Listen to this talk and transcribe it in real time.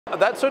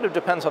That sort of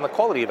depends on the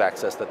quality of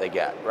access that they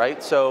get,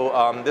 right?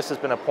 So this has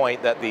been a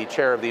point that the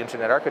chair of the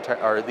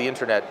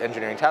Internet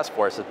Engineering Task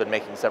Force has been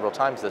making several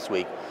times this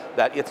week,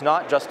 that it's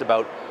not just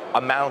about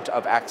amount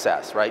of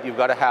access, right? You've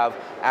got to have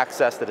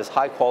access that is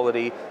high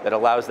quality, that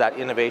allows that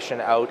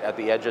innovation out at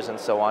the edges and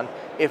so on.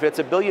 If it's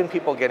a billion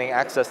people getting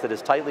access that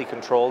is tightly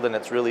controlled and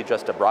it's really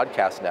just a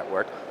broadcast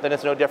network, then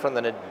it's no different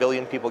than a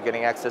billion people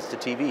getting access to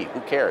TV. Who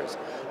cares?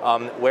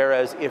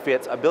 Whereas if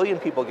it's a billion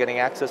people getting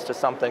access to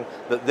something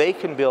that they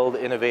can build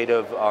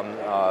innovative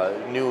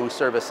new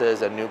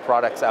services and new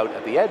products out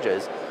at the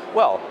edges,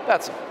 well,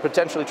 that's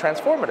potentially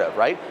transformative,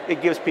 right?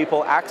 It gives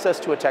people access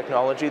to a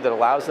technology that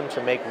allows them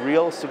to make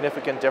real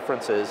significant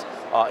differences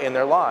in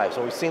their lives.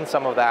 And we've seen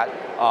some of that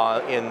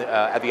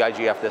at the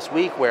IGF this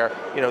week, where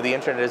the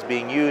internet is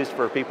being used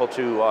for people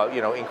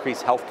to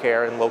increase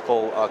healthcare in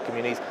local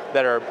communities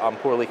that are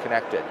poorly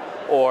connected,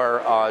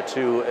 or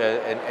to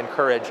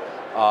encourage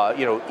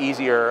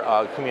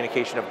easier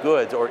communication of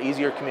goods, or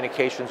easier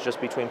communications just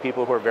between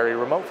people who are very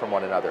remote from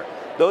one another.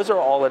 Those are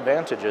all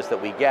advantages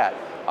that we get,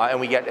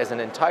 and we get as an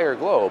entire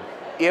globe,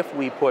 if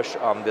we push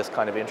this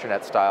kind of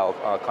internet-style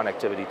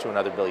connectivity to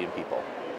another billion people.